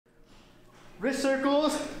Wrist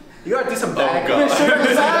circles. You gotta do some back,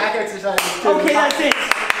 back exercises. Okay, that's it.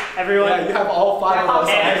 Everyone. Yeah, you have all 5 of us.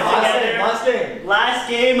 Last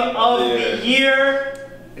game of the year.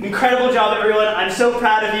 Incredible job, everyone. I'm so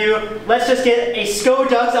proud of you. Let's just get a Sko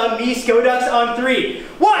Ducks on me, Sko Ducks on 3.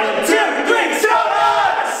 1, 2, 3, Sko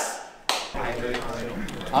Ducks!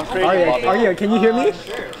 I'm crazy. Are you? Can you hear me?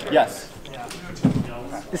 Yes.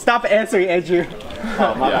 Stop answering, Andrew.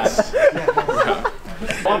 Oh, my bad.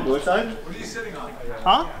 On blue side? What are you sitting on?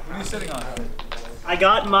 Huh? What are you sitting on? I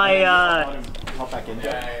got my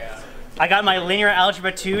I got my linear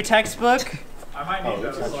algebra 2 textbook. I might need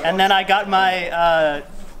those. And then I got my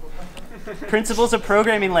Principles of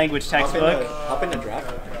Programming Language textbook. Hop in the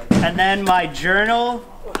draft. And then my journal.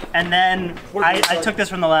 And then I took this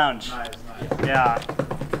from the lounge. Nice. Yeah.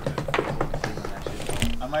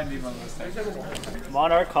 I might need one of those textbooks.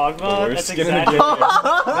 Monarch Kog'Maw. That's skin in the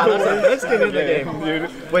exactly. Let's get in the game, dude.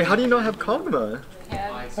 Wait, how do you not have Kog'Maw?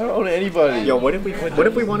 I don't own anybody. Yo, what if we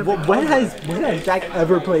want to? When has Jack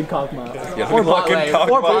ever played Kog'Maw? Or fucking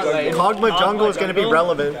Kog'Maw jungle is gonna be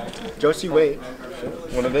relevant. Josie, wait.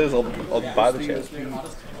 When it is, I'll buy the chance.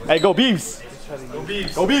 Hey, go Beefs! Go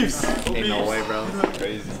Beefs! Go Beefs! Ain't no way, bro.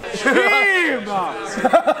 Crazy. Team!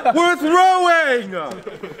 We're throwing!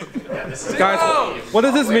 Guys, what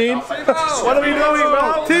does this mean? What are we doing,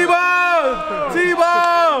 bro? T-Bone!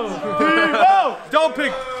 T-Bone! T-Bone! Don't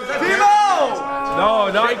pick. T-Bone! No,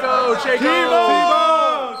 no. Shako!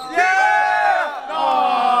 T-Bone! Yeah!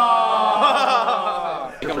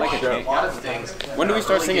 When do we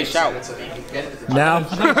start singing Shout? Now.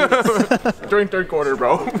 During third quarter,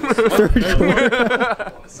 bro. Third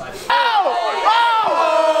quarter.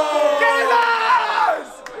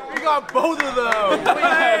 We got both of them.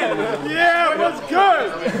 Yeah, what's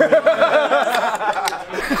good?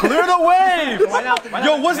 Clear the wave!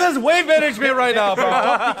 Yo, what's this wave management right now, bro?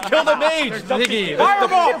 Kill the mage!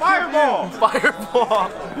 Fireball! Fireball! Fireball!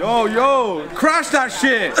 Yo! Crash that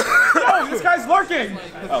shit! Yo, this guy's lurking!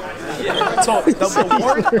 So the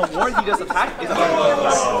ward he just attacked is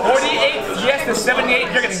 48 yes to 78.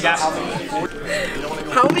 You're getting gassed.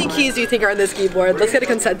 How many keys do you think are on this keyboard? Let's get a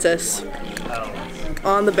consensus.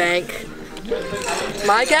 On the bank.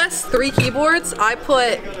 My guess, 3 keyboards. I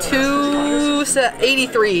put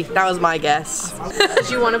 283. That was my guess. Did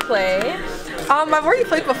you want to play? I've already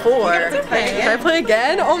played before. Can I play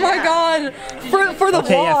again? Oh my god! For the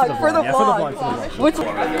vlog, for the vlog. Which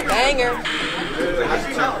banger?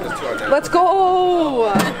 Let's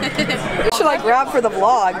go! What should I grab for the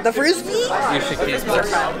vlog? The frisbee?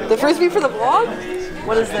 The frisbee for the vlog?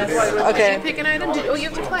 What is this? Okay. Pick an item. Oh, you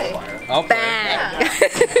have to play. Okay. Bang!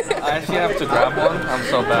 I actually have to grab one. I'm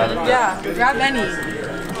so bad at that. Yeah, grab any.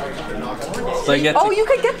 So you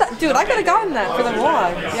could get that. Dude, I could have gotten that for the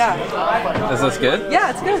vlog. Yeah. Is this good? Yeah,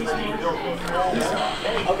 it's good.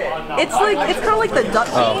 It's kind of like the duck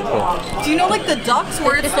game. Cool. Do you know like the ducks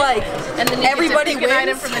where it's like And then you everybody get to pick an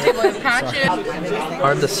item wins? from the table and patch it.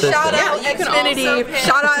 Hard to sit. Shout out you can Xfinity. also pick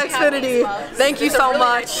Shout out happy Xfinity. mugs. Thank you It's a so really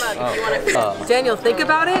much. nice mug if you want to Daniel, think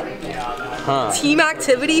about it. Team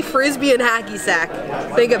activity, frisbee, and hacky sack.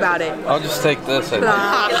 Think about it. I'll just take this. He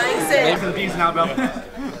likes it.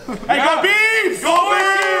 Hey, go Bees! Go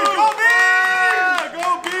Bees! Go Bees!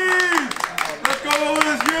 Go Bees! Let's go with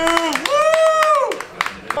this you! Woo!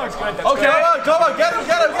 Okay, come on, get him! No!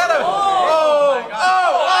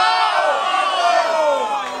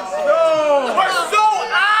 We're so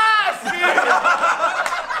ass!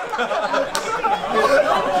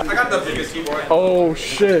 I got the biggest keyboard. Oh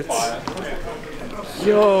shit.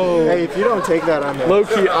 Yo. Hey, if you don't take that, I'm Low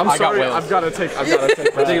key, I'm sorry. I've gotta take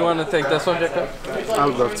that. Do you want to take this one, Jacob? I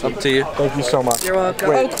would love to. Up to you. Thank you so much. You're welcome.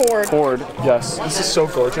 Wait, cord. Cord. Yes. This is so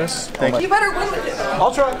gorgeous. Thank you. You better win with it.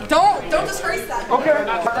 I'll try. Don't disgrace that. Okay.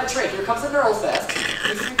 That trait, here comes the neural fest.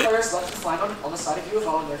 These 3 players left to find on the side of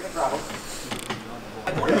UFO and they're gonna grab them. Yo,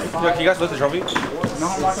 can you guys lift the trophy? No, I'm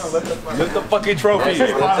not gonna lift the fucking trophy.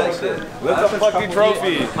 Lift that shit. Lift the fucking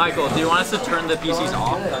trophy. Michael, do you want us to turn the PCs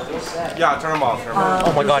off? Yeah, turn them off.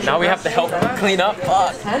 Oh my god, now we have to help clean up.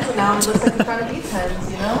 Fuck. Tens, and now it looks like you're trying to beat tens,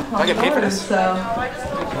 you know? I get paid for this? So, it's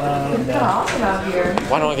kind of awesome out here.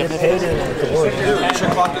 Why don't I get paid? Dude, you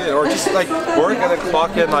should clock it in, or just like work and then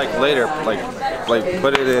clock in like later, like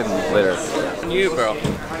put it in later. You, bro.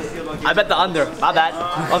 I bet the under. My bad.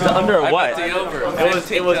 Of the under or what? I bet the over.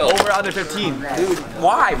 It was over under 15. Dude,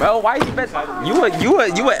 why, bro? Why you bet? You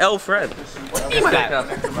a L friend. What do you mean by that?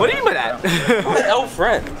 What do you mean by that? L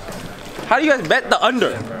friend. How do you guys bet the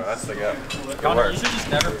under? Bro, that's the guy. You should just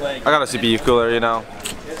never play. I got a CPU cooler, you know.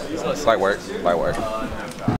 Light work.